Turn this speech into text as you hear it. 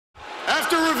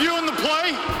After reviewing the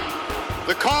play,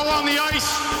 the call on the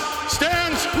ice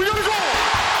stands. We're gonna go!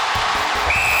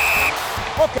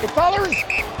 Okay, fellas,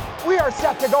 we are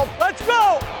set to go. Let's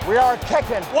go! We are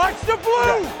kicking. Watch the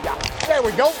blue! Yeah, there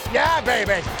we go. Yeah,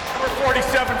 baby. Number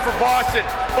 47 for Boston.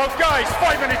 Both guys,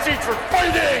 5 minutes each for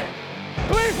fighting!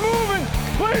 Please moving!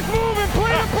 Please moving!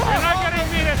 Play the play! You're not getting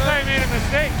me to say I made a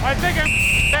mistake. I think I'm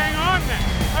bang on then.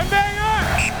 I'm bang on!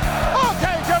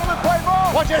 Okay, gentlemen, play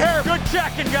ball. Watch it here. Good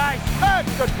checking, guys. And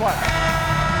good play.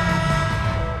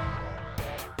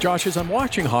 Josh, as I'm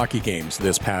watching hockey games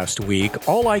this past week,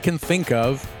 all I can think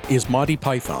of is Monty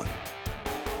Python.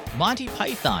 Monty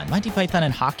Python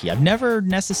and hockey. I've never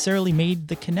necessarily made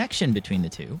the connection between the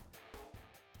two.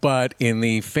 But in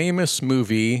the famous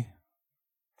movie,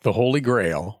 The Holy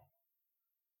Grail,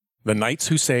 the knights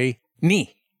who say,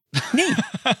 "Knee, knee,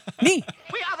 knee."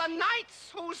 We are the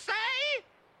knights who say...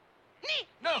 Knee.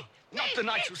 No, not the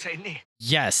knights who say knee.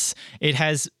 Yes, it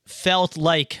has felt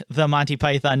like the Monty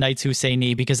Python Knights Who Say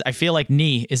Knee, because I feel like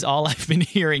knee is all I've been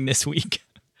hearing this week.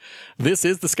 This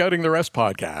is the Scouting the Refs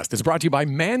podcast. It's brought to you by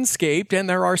Manscaped, and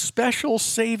there are special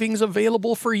savings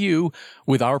available for you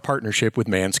with our partnership with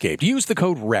Manscaped. Use the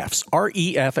code REFS,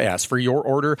 R-E-F-S, for your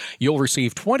order. You'll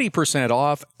receive 20%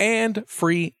 off and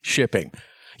free shipping.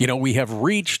 You know, we have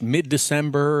reached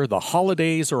mid-December. The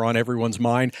holidays are on everyone's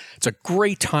mind. It's a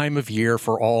great time of year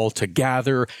for all to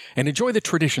gather and enjoy the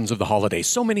traditions of the holidays.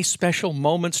 So many special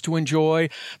moments to enjoy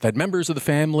that members of the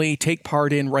family take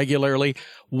part in regularly.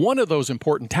 One of those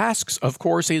important tasks, of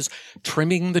course, is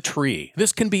trimming the tree.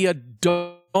 This can be a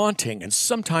daunting and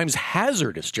sometimes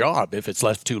hazardous job if it's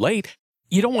left too late.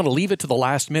 You don't want to leave it to the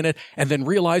last minute and then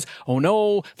realize, oh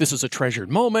no, this is a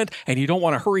treasured moment, and you don't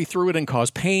want to hurry through it and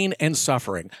cause pain and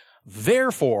suffering.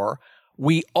 Therefore,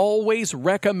 we always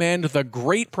recommend the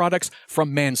great products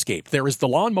from Manscaped. There is the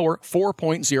Lawnmower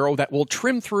 4.0 that will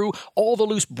trim through all the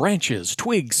loose branches,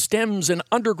 twigs, stems, and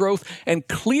undergrowth and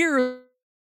clear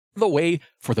the way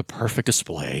for the perfect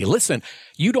display. Listen,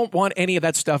 you don't want any of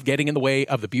that stuff getting in the way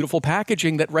of the beautiful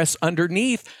packaging that rests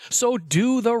underneath, so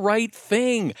do the right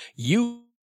thing. Use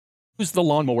the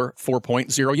Lawnmower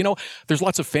 4.0. You know, there's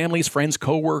lots of families, friends,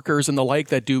 coworkers, and the like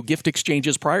that do gift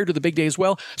exchanges prior to the big day as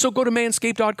well, so go to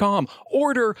manscaped.com,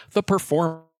 order the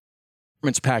Performance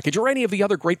Package or any of the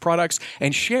other great products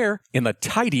and share in the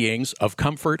tidyings of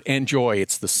comfort and joy.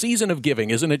 It's the season of giving,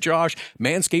 isn't it, Josh?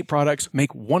 Manscaped products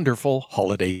make wonderful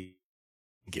holiday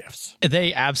gifts.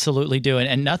 They absolutely do.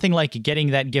 And nothing like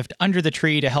getting that gift under the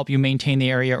tree to help you maintain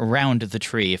the area around the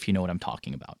tree, if you know what I'm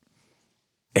talking about.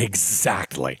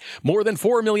 Exactly. More than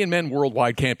 4 million men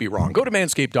worldwide can't be wrong. Go to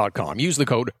manscaped.com. Use the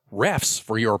code REFS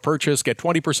for your purchase. Get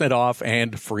 20% off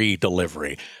and free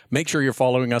delivery. Make sure you're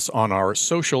following us on our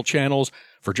social channels.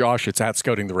 For Josh, it's at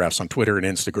Scouting the Refs on Twitter and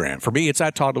Instagram. For me, it's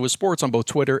at Todd Lewis Sports on both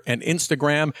Twitter and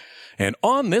Instagram. And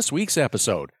on this week's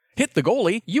episode, hit the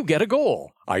goalie, you get a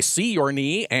goal. I see your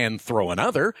knee and throw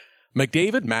another.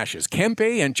 McDavid mashes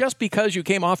Kempe, and just because you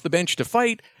came off the bench to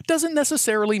fight doesn't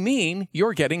necessarily mean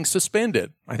you're getting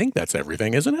suspended. I think that's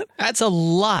everything, isn't it? That's a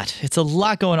lot. It's a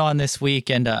lot going on this week,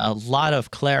 and a lot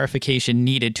of clarification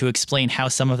needed to explain how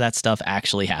some of that stuff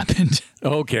actually happened.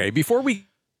 Okay, before we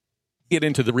get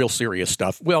into the real serious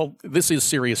stuff, well, this is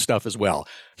serious stuff as well.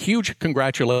 Huge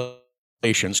congratulations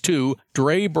to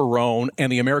Dre Barone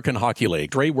and the American Hockey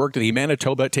League. Dre worked the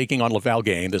Manitoba taking on Laval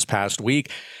game this past week,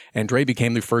 and Dre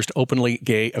became the first openly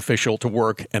gay official to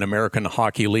work an American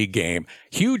Hockey League game.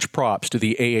 Huge props to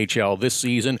the AHL this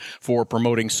season for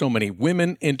promoting so many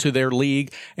women into their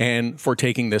league and for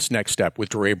taking this next step with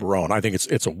Dre Barone. I think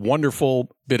it's a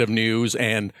wonderful bit of news,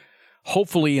 and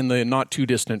hopefully in the not too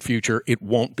distant future, it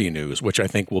won't be news, which I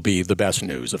think will be the best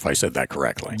news, if I said that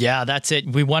correctly. Yeah, that's it.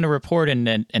 We want to report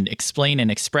and explain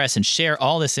and express and share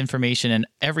all this information. And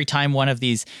every time one of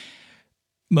these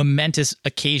momentous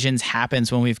occasions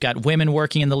happens, when we've got women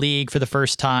working in the league for the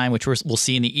first time, which we'll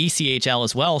see in the ECHL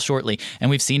as well shortly, and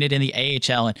we've seen it in the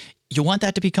AHL, and you want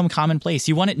that to become commonplace.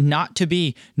 You want it not to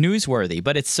be newsworthy,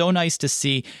 but it's so nice to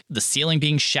see the ceiling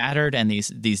being shattered and these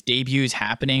debuts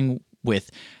happening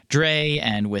with Dre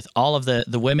and with all of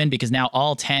the women, because now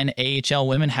all 10 AHL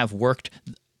women have worked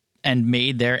and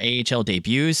made their AHL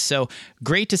debuts. So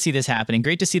great to see this happening.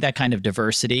 Great to see that kind of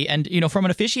diversity. And, you know, from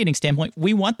an officiating standpoint,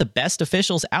 we want the best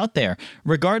officials out there,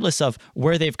 regardless of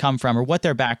where they've come from or what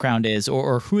their background is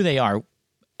or who they are.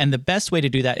 And the best way to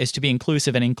do that is to be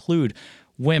inclusive and include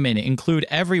women, include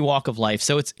every walk of life.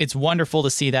 So it's wonderful to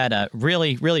see that.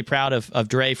 Really, really proud of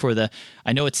Dre for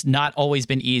I know it's not always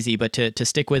been easy, but to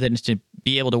stick with it and to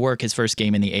be able to work his first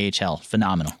game in the AHL.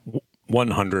 Phenomenal.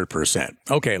 100%.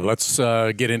 Okay, let's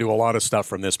get into a lot of stuff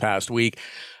from this past week.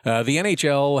 The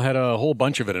NHL had a whole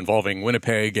bunch of it involving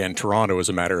Winnipeg and Toronto, as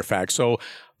a matter of fact. So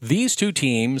these two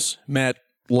teams met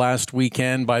last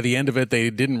weekend. By the end of it, they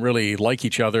didn't really like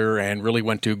each other and really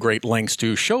went to great lengths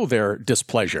to show their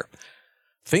displeasure.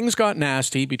 Things got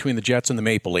nasty between the Jets and the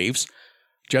Maple Leafs.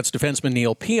 Jets defenseman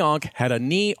Neil Pionk had a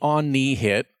knee-on-knee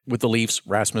hit with the Leafs'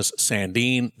 Rasmus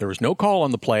Sandin. There was no call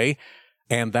on the play,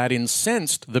 and that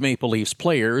incensed the Maple Leafs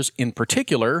players, in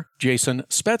particular Jason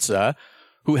Spezza,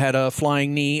 who had a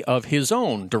flying knee of his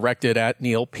own directed at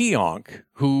Neil Pionk,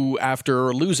 who,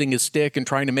 after losing his stick and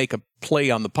trying to make a play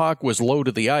on the puck, was low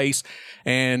to the ice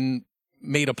and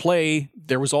made a play.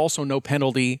 There was also no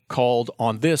penalty called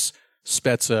on this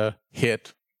Spezza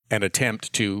hit and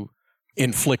attempt to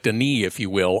inflict a knee, if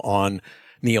you will, on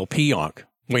Neil Pionk.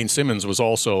 Wayne Simmons was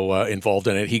also involved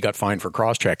in it. He got fined for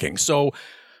cross-checking. So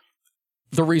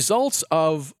the results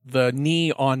of the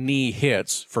knee-on-knee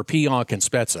hits for Pionk and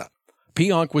Spezza.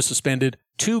 Pionk was suspended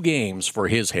 2 games for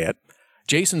his hit.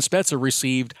 Jason Spezza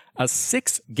received a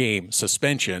 6-game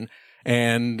suspension,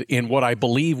 and in what I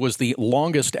believe was the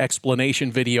longest explanation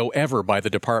video ever by the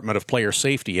Department of Player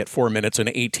Safety at 4 minutes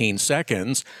and 18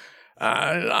 seconds,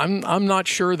 I'm not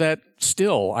sure that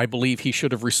still I believe he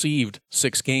should have received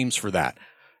 6 games for that.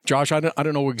 Josh, I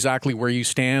don't know exactly where you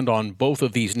stand on both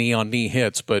of these knee-on-knee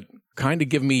hits, but kind of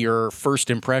give me your first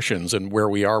impressions and where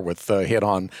we are with the hit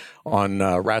on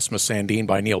Rasmus Sandin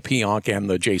by Neil Pionk and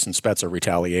the Jason Spezza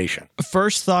retaliation.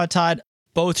 First thought, Todd,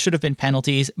 both should have been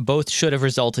penalties. Both should have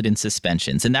resulted in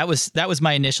suspensions. And that was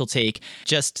my initial take,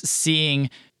 just seeing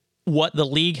what the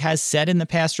league has said in the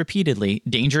past repeatedly.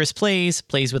 Dangerous plays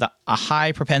with a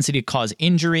high propensity to cause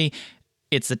injury.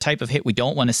 It's the type of hit we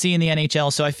don't want to see in the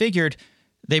NHL. So I figured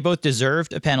they both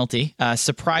deserved a penalty.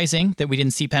 Surprising that we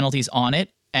didn't see penalties on it.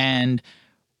 And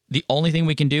the only thing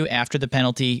we can do after the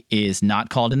penalty is not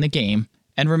called in the game.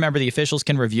 And remember, the officials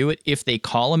can review it if they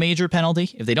call a major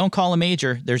penalty. If they don't call a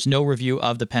major, there's no review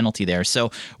of the penalty there.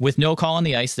 So with no call on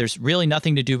the ice, there's really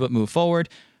nothing to do but move forward.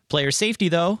 Player safety,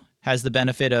 though, has the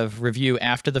benefit of review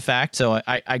after the fact. So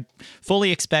I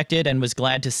fully expected and was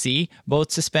glad to see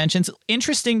both suspensions.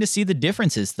 Interesting to see the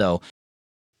differences, though.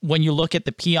 When you look at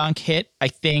the Pionk hit, I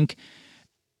think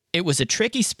it was a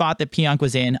tricky spot that Pionk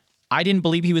was in. I didn't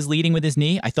believe he was leading with his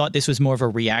knee. I thought this was more of a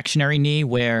reactionary knee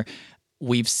where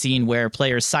we've seen where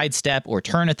players sidestep or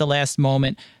turn at the last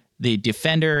moment. The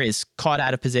defender is caught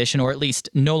out of position, or at least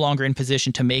no longer in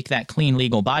position to make that clean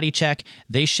legal body check.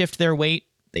 They shift their weight,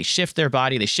 they shift their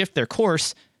body, they shift their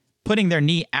course, putting their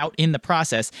knee out in the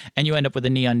process, and you end up with a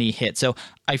knee-on-knee hit. So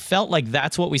I felt like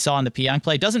that's what we saw in the Pionk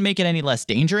play. It doesn't make it any less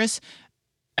dangerous.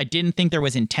 I didn't think there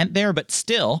was intent there, but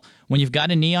still, when you've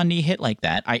got a knee-on-knee hit like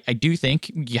that, I do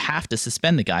think you have to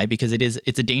suspend the guy because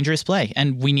it's a dangerous play,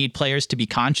 and we need players to be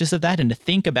conscious of that and to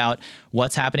think about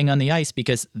what's happening on the ice,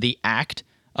 because the act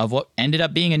of what ended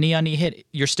up being a knee-on-knee hit,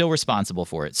 you're still responsible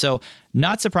for it. So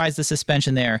not surprised the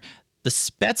suspension there. The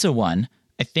Spezza one,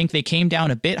 I think they came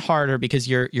down a bit harder because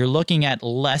you're looking at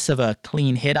less of a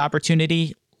clean hit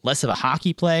opportunity, less of a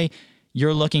hockey play.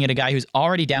 You're looking at a guy who's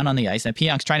already down on the ice, and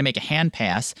Pionk's trying to make a hand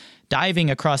pass, diving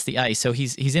across the ice. So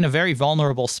he's in a very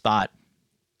vulnerable spot.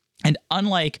 And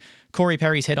unlike Corey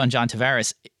Perry's hit on John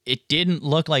Tavares, it didn't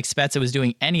look like Spezza was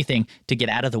doing anything to get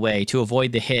out of the way, to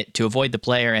avoid the hit, to avoid the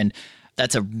player, and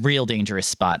that's a real dangerous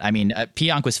spot. I mean,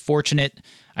 Pionk was fortunate.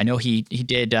 I know he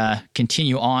did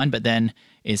continue on, but then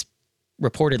is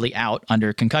reportedly out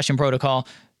under concussion protocol.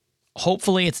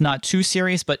 Hopefully it's not too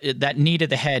serious, but that knee to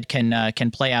the head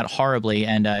can play out horribly,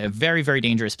 and a very, very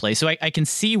dangerous play. So I can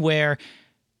see where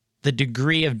the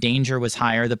degree of danger was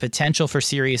higher, the potential for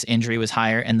serious injury was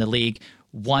higher, and the league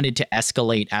wanted to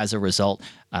escalate as a result.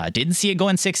 Didn't see it go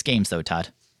in 6 games, though, Todd.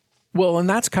 Well, and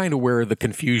that's kind of where the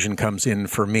confusion comes in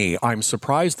for me. I'm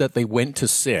surprised that they went to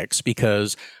 6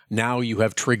 because now you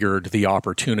have triggered the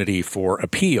opportunity for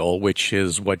appeal, which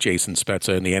is what Jason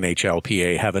Spezza and the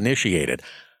NHLPA have initiated.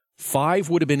 5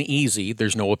 would have been easy.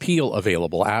 There's no appeal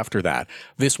available after that.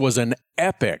 This was an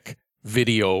epic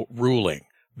video ruling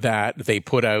that they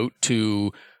put out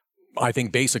to, I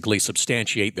think, basically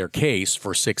substantiate their case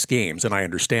for 6 games, and I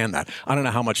understand that. I don't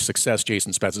know how much success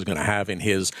Jason Spezza is going to have in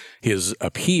his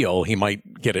appeal. He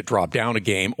might get it dropped down a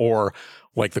game, or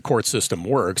like the court system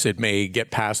works, it may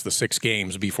get past the 6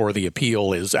 games before the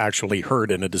appeal is actually heard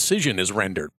and a decision is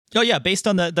rendered. Oh, yeah. Based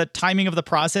on the timing of the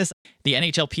process, the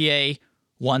NHLPA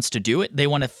wants to do it. They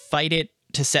want to fight it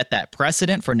to set that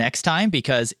precedent for next time,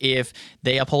 because if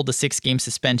they uphold the 6-game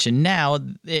suspension now,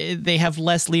 they have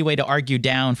less leeway to argue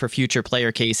down for future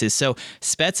player cases. So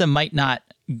Spezza might not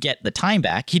get the time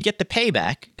back. He'd get the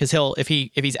payback because if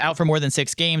he's out for more than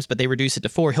 6 games, but they reduce it to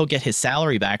 4, he'll get his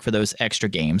salary back for those extra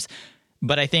games.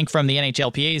 But I think from the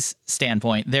NHLPA's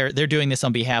standpoint, they're doing this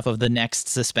on behalf of the next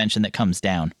suspension that comes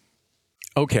down.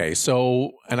 Okay,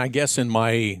 so, and I guess in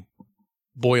my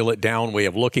boil it down way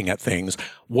of looking at things,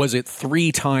 was it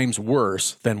 3 times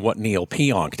worse than what Neil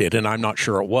Pionk did? And I'm not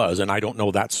sure it was, and I don't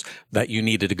know that you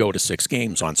needed to go to 6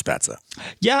 games on Spezza.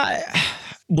 Yeah,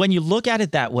 when you look at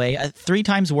it that way, 3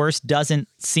 times worse doesn't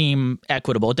seem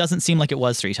equitable. It doesn't seem like it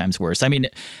was 3 times worse. I mean,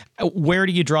 where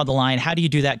do you draw the line? How do you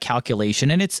do that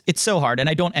calculation? And it's so hard. And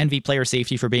I don't envy player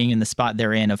safety for being in the spot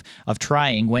they're in of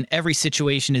trying. When every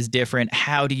situation is different,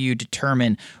 how do you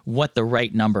determine what the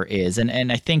right number is?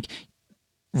 And I think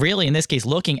really, in this case,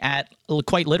 looking at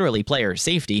quite literally player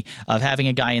safety of having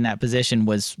a guy in that position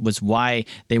was why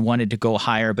they wanted to go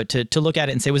higher. But to look at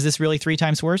it and say, was this really 3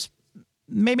 times worse?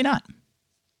 Maybe not.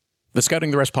 The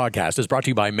Scouting the Rest podcast is brought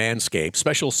to you by Manscaped.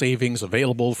 Special savings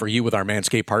available for you with our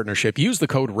Manscaped partnership. Use the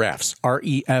code REFS,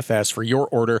 R-E-F-S, for your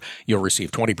order. You'll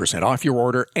receive 20% off your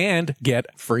order and get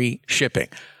free shipping.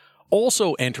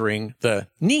 Also entering the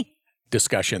knee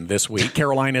discussion this week,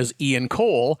 Carolina's Ian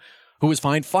Cole, who was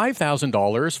fined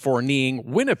 $5,000 for kneeing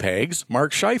Winnipeg's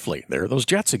Mark Scheifele. There are those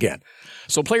Jets again.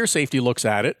 So player safety looks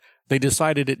at it. They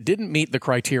decided it didn't meet the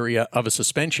criteria of a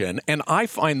suspension, and I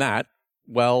find that,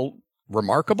 well,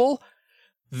 remarkable.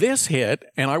 This hit,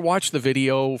 and I watched the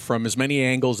video from as many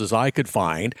angles as I could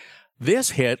find,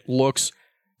 this hit looks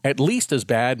at least as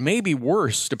bad, maybe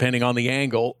worse, depending on the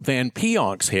angle, than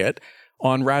Pionk's hit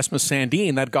on Rasmus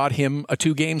Sandin that got him a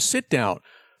 2-game sit-down.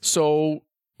 So,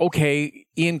 okay,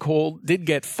 Ian Cole did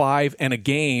get 5 and a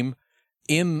game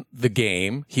in the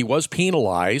game. He was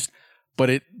penalized, but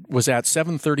it was at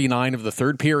 7:39 of the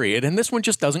third period, and this one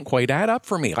just doesn't quite add up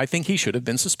for me. I think he should have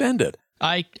been suspended.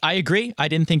 I agree. I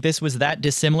didn't think this was that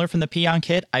dissimilar from the Pionk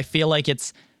hit. I feel like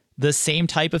it's the same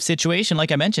type of situation.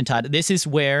 Like I mentioned, Todd, this is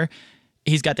where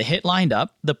he's got the hit lined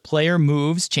up. The player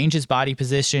moves, changes body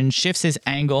position, shifts his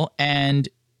angle, and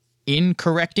in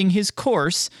correcting his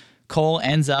course, Cole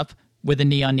ends up with a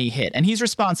knee-on-knee hit. And he's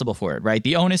responsible for it, right?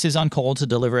 The onus is on Cole to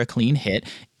deliver a clean hit.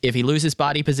 If he loses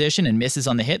body position and misses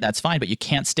on the hit, that's fine, but you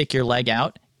can't stick your leg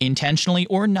out, intentionally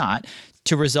or not,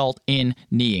 to result in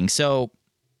kneeing. So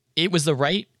it was the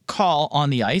right call on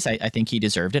the ice. I think he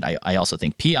deserved it. I also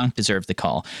think Pionk deserved the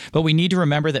call. But we need to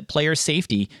remember that player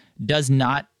safety does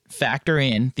not factor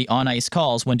in the on-ice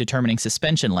calls when determining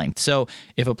suspension length. So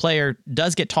if a player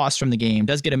does get tossed from the game,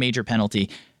 does get a major penalty,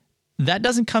 that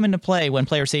doesn't come into play when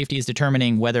player safety is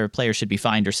determining whether a player should be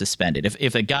fined or suspended.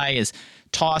 If a guy is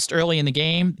tossed early in the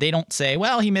game, they don't say,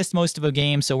 well, he missed most of a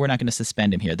game, so we're not going to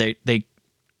suspend him here.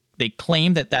 They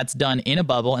claim that that's done in a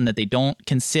bubble and that they don't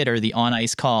consider the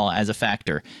on-ice call as a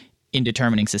factor in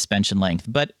determining suspension length.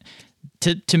 But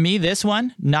to me, this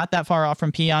one, not that far off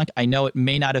from Pionk. I know it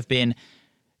may not have been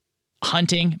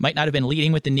hunting, might not have been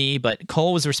leading with the knee, but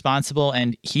Cole was responsible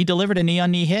and he delivered a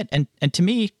knee-on-knee hit. And to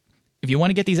me, if you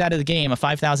want to get these out of the game, a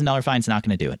 $5,000 fine is not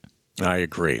going to do it. I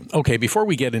agree. Okay, before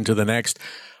we get into the next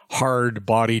hard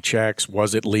body checks,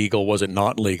 was it legal, was it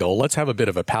not legal, let's have a bit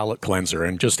of a palate cleanser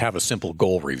and just have a simple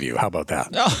goal review. How about that?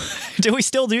 Oh, do we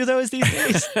still do those these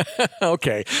days?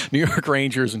 Okay, New York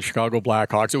Rangers and Chicago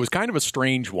Blackhawks. It was kind of a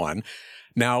strange one.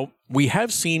 Now, we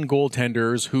have seen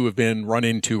goaltenders who have been run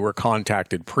into or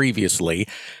contacted previously,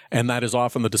 and that is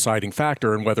often the deciding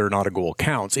factor in whether or not a goal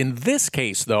counts. In this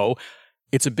case, though,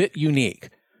 it's a bit unique.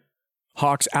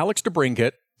 Hawks' Alex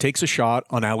DeBrincat takes a shot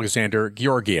on Alexander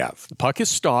Georgiev. The puck is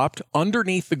stopped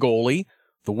underneath the goalie.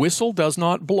 The whistle does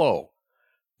not blow.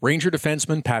 Ranger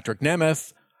defenseman Patrick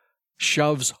Nemeth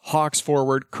shoves Hawks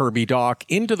forward Kirby Dach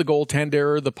into the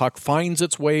goaltender. The puck finds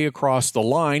its way across the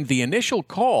line. The initial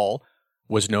call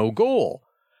was no goal.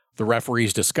 The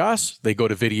referees discuss. They go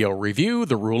to video review.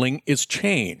 The ruling is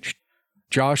changed.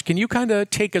 Josh, can you kind of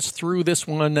take us through this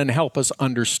one and help us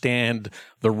understand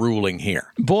the ruling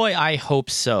here? Boy, I hope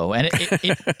so. And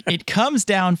it comes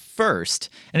down first.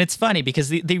 And it's funny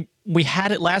because we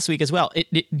had it last week as well.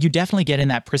 You definitely get in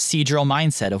that procedural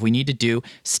mindset of we need to do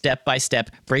step-by-step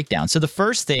breakdown. So the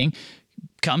first thing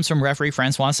comes from referee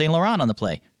Francois St. Laurent on the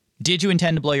play. Did you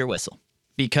intend to blow your whistle?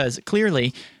 Because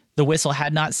clearly the whistle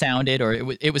had not sounded,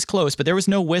 or it was close, but there was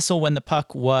no whistle when the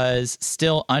puck was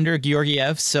still under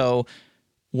Georgiev. So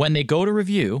when they go to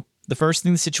review, the first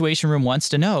thing the Situation Room wants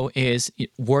to know is,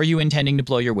 were you intending to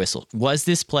blow your whistle? Was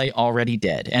this play already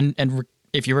dead? And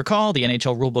if you recall, the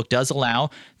NHL rulebook does allow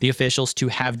the officials to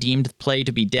have deemed play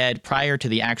to be dead prior to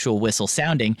the actual whistle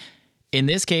sounding. In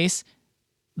this case,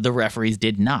 the referees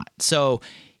did not. So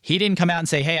he didn't come out and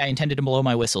say, hey, I intended to blow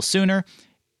my whistle sooner.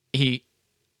 He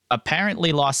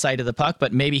apparently lost sight of the puck,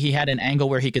 but maybe he had an angle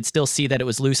where he could still see that it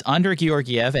was loose under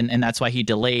Georgiev, and that's why he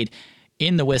delayed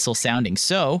in the whistle sounding.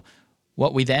 So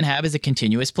what we then have is a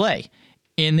continuous play.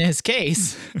 In this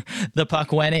case, the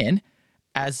puck went in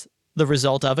as the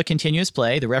result of a continuous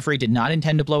play. The referee did not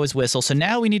intend to blow his whistle, so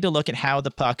now we need to look at how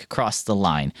the puck crossed the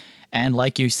line. And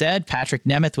like you said, Patrick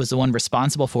Nemeth was the one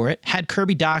responsible for it. Had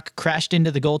Kirby Dach crashed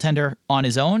into the goaltender on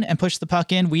his own and pushed the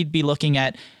puck in, we'd be looking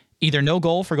at either no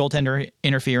goal for goaltender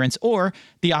interference or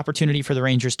the opportunity for the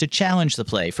Rangers to challenge the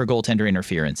play for goaltender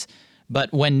interference.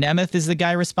 But when Nemeth is the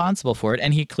guy responsible for it,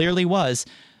 and he clearly was,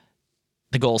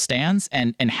 the goal stands,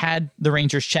 and had the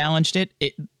Rangers challenged it,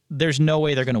 there's no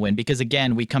way they're going to win, because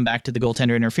again, we come back to the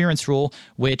goaltender interference rule,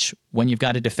 which when you've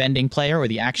got a defending player or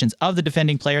the actions of the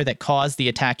defending player that cause the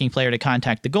attacking player to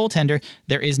contact the goaltender,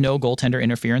 there is no goaltender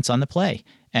interference on the play.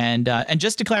 And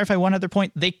just to clarify one other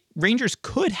point, Rangers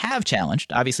could have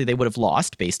challenged. Obviously, they would have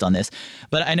lost based on this.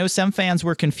 But I know some fans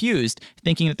were confused,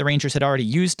 thinking that the Rangers had already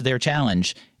used their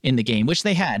challenge in the game, which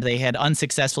they had. They had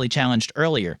unsuccessfully challenged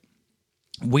earlier.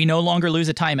 We no longer lose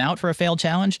a timeout for a failed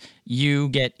challenge. You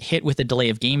get hit with a delay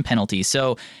of game penalty.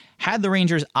 So had the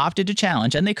Rangers opted to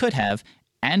challenge, and they could have,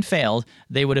 and failed,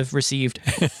 they would have received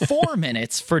 4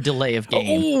 minutes for delay of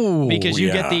game, because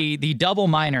you get the double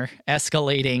minor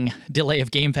escalating delay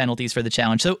of game penalties for the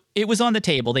challenge. So it was on the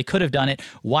table. They could have done it.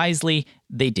 Wisely,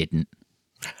 they didn't.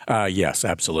 Yes,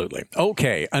 absolutely.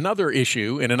 Okay, another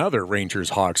issue in another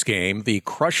Rangers-Hawks game, the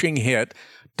crushing hit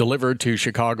delivered to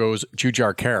Chicago's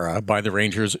Jujhar Khaira by the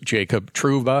Rangers' Jacob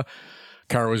Trouba.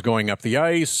 Khaira was going up the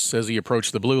ice as he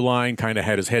approached the blue line, kind of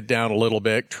had his head down a little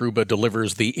bit. Trouba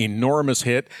delivers the enormous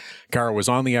hit. Khaira was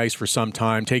on the ice for some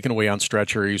time, taken away on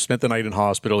stretcher. He spent the night in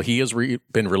hospital. He has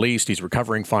been released. He's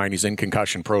recovering fine. He's in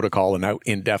concussion protocol and out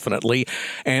indefinitely.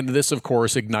 And this, of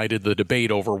course, ignited the debate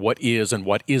over what is and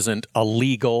what isn't a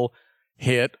legal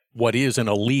hit, what is an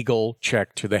illegal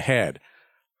check to the head.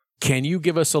 Can you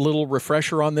give us a little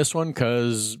refresher on this one?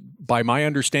 Because by my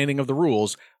understanding of the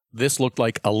rules, this looked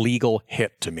like a legal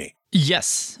hit to me.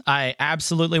 Yes, I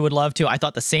absolutely would love to. I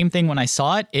thought the same thing when I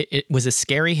saw it. It was a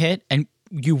scary hit, and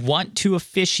you want to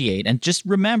officiate. And just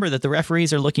remember that the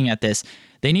referees are looking at this.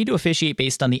 They need to officiate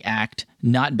based on the act,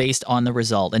 not based on the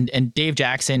result. And Dave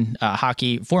Jackson,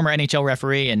 former NHL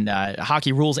referee and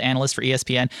hockey rules analyst for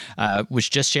ESPN, was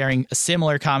just sharing a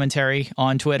similar commentary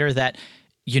on Twitter that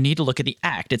you need to look at the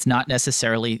act. It's not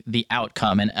necessarily the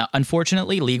outcome. And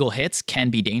unfortunately, legal hits can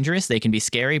be dangerous. They can be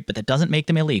scary, but that doesn't make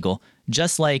them illegal.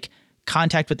 Just like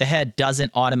contact with the head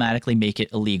doesn't automatically make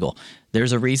it illegal.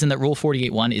 There's a reason that Rule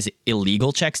 48.1 is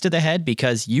illegal checks to the head,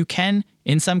 because you can,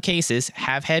 in some cases,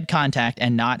 have head contact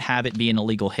and not have it be an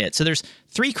illegal hit. So there's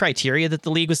 3 criteria that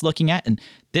the league was looking at, and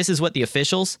this is what the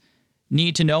officials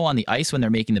need to know on the ice when they're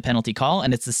making the penalty call,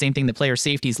 and it's the same thing the player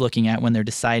safety is looking at when they're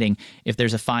deciding if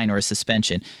there's a fine or a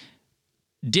suspension.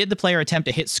 Did the player attempt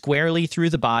to hit squarely through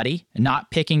the body, not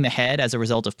picking the head as a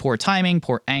result of poor timing,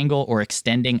 poor angle, or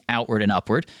extending outward and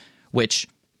upward, which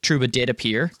Trouba did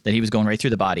appear that he was going right through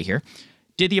the body here?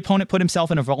 Did the opponent put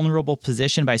himself in a vulnerable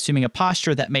position by assuming a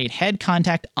posture that made head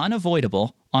contact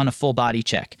unavoidable on a full body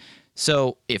check?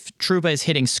 So if Trouba is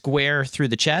hitting square through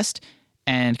the chest,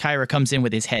 and Khaira comes in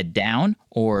with his head down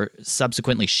or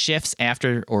subsequently shifts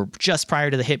after or just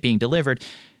prior to the hit being delivered,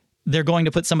 they're going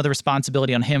to put some of the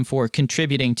responsibility on him for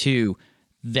contributing to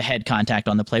the head contact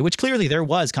on the play, which clearly there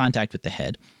was contact with the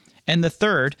head. And the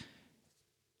third,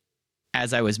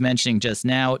 as I was mentioning just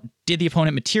now, did the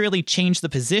opponent materially change the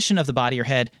position of the body or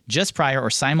head just prior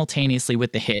or simultaneously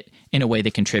with the hit in a way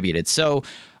that contributed? So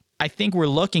I think we're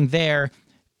looking there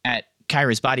at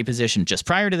Khaira's body position just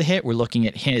prior to the hit. We're looking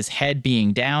at his head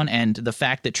being down and the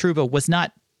fact that Trouba was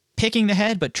not picking the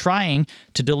head, but trying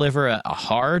to deliver a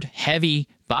hard, heavy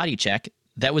body check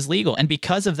that was legal. And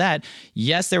because of that,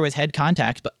 yes, there was head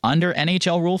contact, but under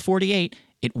NHL Rule 48,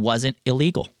 it wasn't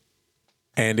illegal.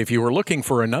 And if you were looking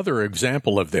for another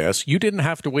example of this, you didn't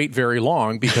have to wait very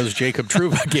long, because Jacob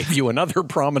Trouba gave you another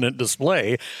prominent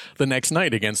display the next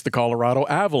night against the Colorado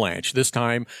Avalanche. This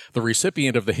time, the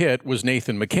recipient of the hit was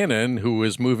Nathan MacKinnon, who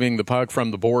was moving the puck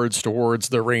from the boards towards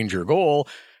the Ranger goal.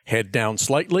 Head down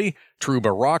slightly,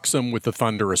 Trouba rocks him with the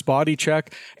thunderous body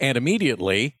check, and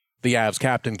immediately the Avs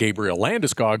captain Gabriel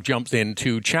Landeskog jumps in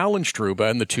to challenge Trouba,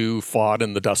 and the two fought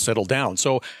and the dust settled down.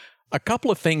 So a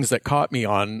couple of things that caught me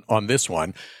on this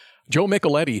one. Joe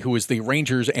Micheletti, who is the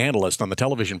Rangers analyst on the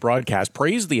television broadcast,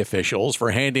 praised the officials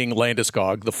for handing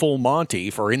Landeskog the full Monty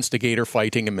for instigator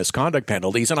fighting and misconduct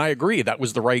penalties, and I agree, that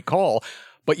was the right call.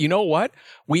 But you know what?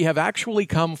 We have actually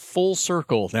come full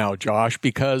circle now, Josh,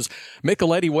 because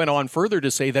Micheletti went on further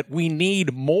to say that we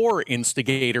need more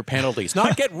instigator penalties.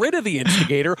 Not get rid of the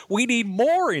instigator, we need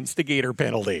more instigator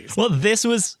penalties. Well, this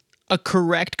was a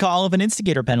correct call of an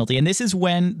instigator penalty, and this is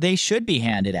when they should be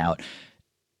handed out.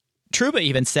 Trouba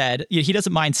even said he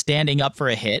doesn't mind standing up for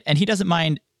a hit, and he doesn't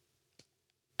mind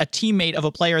a teammate of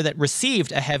a player that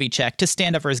received a heavy check to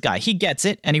stand up for his guy. He gets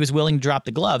it, and he was willing to drop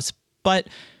the gloves, but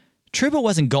Trouba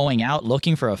wasn't going out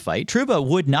looking for a fight. Trouba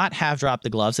would not have dropped the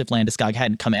gloves if Landeskog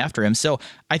hadn't come after him. So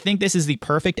I think this is the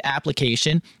perfect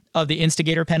application of the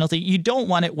instigator penalty. You don't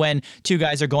want it when two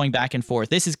guys are going back and forth.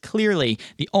 This is clearly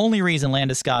the only reason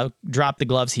Landeskog dropped the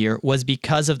gloves here was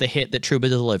because of the hit that Trouba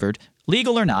delivered,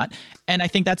 legal or not. And I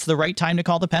think that's the right time to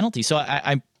call the penalty. So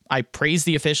I praise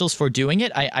the officials for doing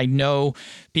it. I know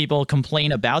people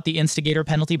complain about the instigator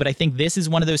penalty, but I think this is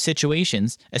one of those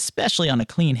situations, especially on a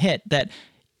clean hit, that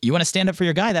you want to stand up for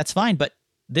your guy, that's fine, but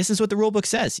this is what the rule book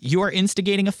says. You are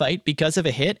instigating a fight because of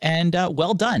a hit, and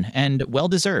well done and well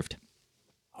deserved.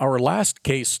 Our last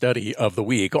case study of the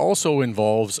week also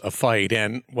involves a fight,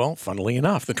 and, well, funnily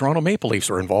enough, the Toronto Maple Leafs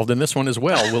are involved in this one as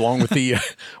well, along with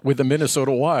the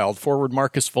Minnesota Wild. Forward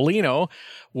Marcus Foligno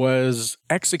was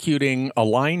executing a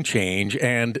line change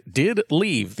and did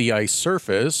leave the ice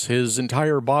surface. His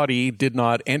entire body did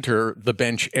not enter the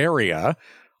bench area.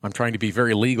 I'm trying to be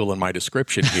very legal in my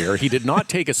description here. He did not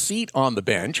take a seat on the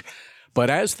bench, but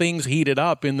as things heated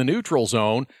up in the neutral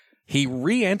zone, he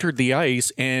re-entered the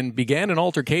ice and began an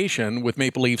altercation with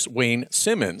Maple Leafs' Wayne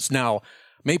Simmonds. Now,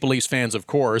 Maple Leafs fans, of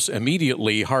course,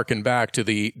 immediately hearken back to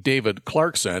the David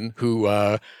Clarkson, who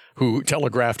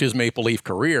telegraphed his Maple Leaf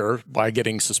career by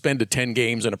getting suspended 10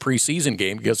 games in a preseason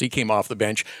game because he came off the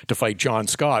bench to fight John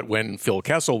Scott when Phil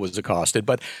Kessel was accosted.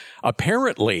 But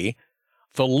apparently,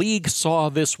 the league saw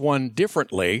this one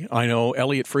differently. I know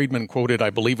Elliot Friedman quoted, I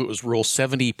believe it was Rule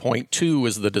 70.2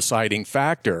 as the deciding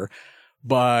factor,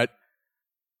 but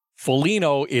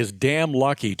Foligno is damn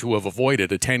lucky to have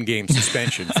avoided a 10-game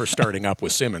suspension for starting up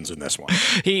with Simmonds in this one.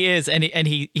 He is, and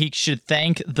he should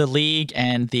thank the league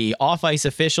and the off-ice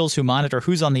officials who monitor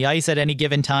who's on the ice at any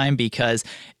given time, because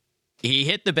he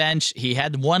hit the bench, he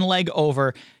had one leg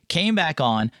over, came back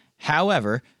on.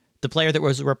 However, the player that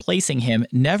was replacing him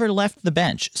never left the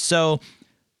bench. So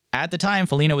at the time,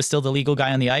 Foligno was still the legal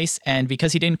guy on the ice, and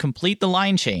because he didn't complete the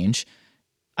line change,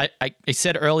 I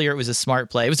said earlier it was a smart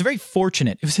play. It was very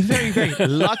fortunate. It was a very, very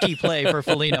lucky play for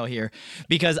Foligno here,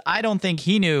 because I don't think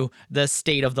he knew the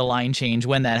state of the line change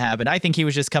when that happened. I think he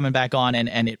was just coming back on,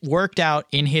 and it worked out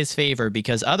in his favor,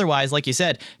 because otherwise, like you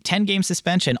said, 10-game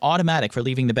suspension, automatic for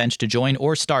leaving the bench to join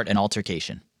or start an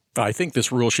altercation. I think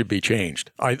this rule should be changed.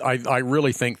 I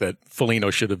really think that Foligno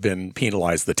should have been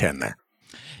penalized the 10 there.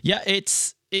 Yeah,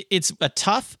 it's a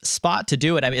tough spot to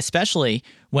do it, especially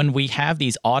when we have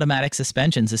these automatic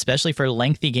suspensions, especially for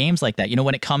lengthy games like that. You know,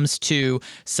 when it comes to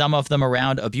some of them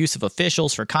around abusive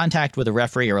officials for contact with a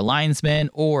referee or a linesman,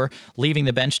 or leaving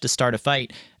the bench to start a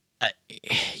fight,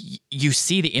 you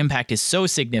see the impact is so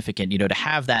significant, to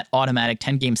have that automatic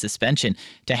 10-game suspension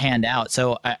to hand out.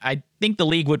 So I think the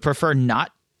league would prefer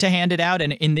not to hand it out.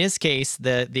 And in this case,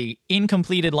 the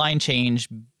incompleted line change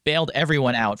bailed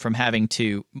everyone out from having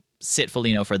to sit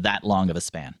Foligno for that long of a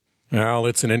span. Well,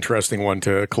 it's an interesting one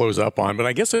to close up on, but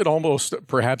I guess it almost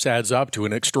perhaps adds up to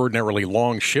an extraordinarily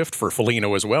long shift for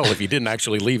Foligno as well if he didn't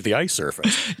actually leave the ice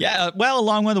surface. Yeah, well,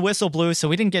 along when the whistle blew, so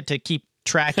we didn't get to keep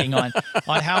tracking on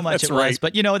how much it was. Right.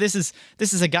 But this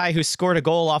is a guy who scored a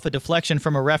goal off a deflection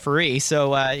from a referee,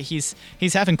 so he's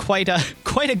having quite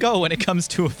a go when it comes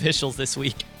to officials this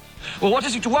week. Well, what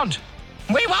is it you want?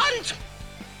 We want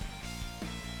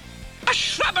a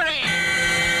shrubbery.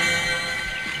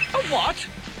 A what?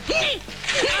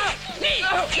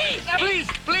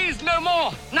 Please, no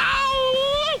more.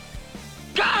 Now,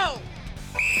 go!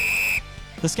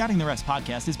 The Scouting the Refs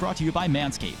podcast is brought to you by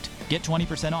Manscaped. Get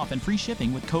 20% off and free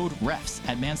shipping with code REFS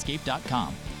at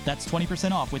manscaped.com. That's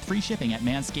 20% off with free shipping at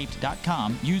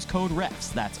manscaped.com. Use code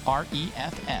REFS, that's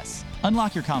REFS.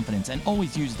 Unlock your confidence and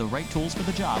always use the right tools for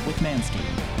the job with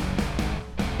Manscaped.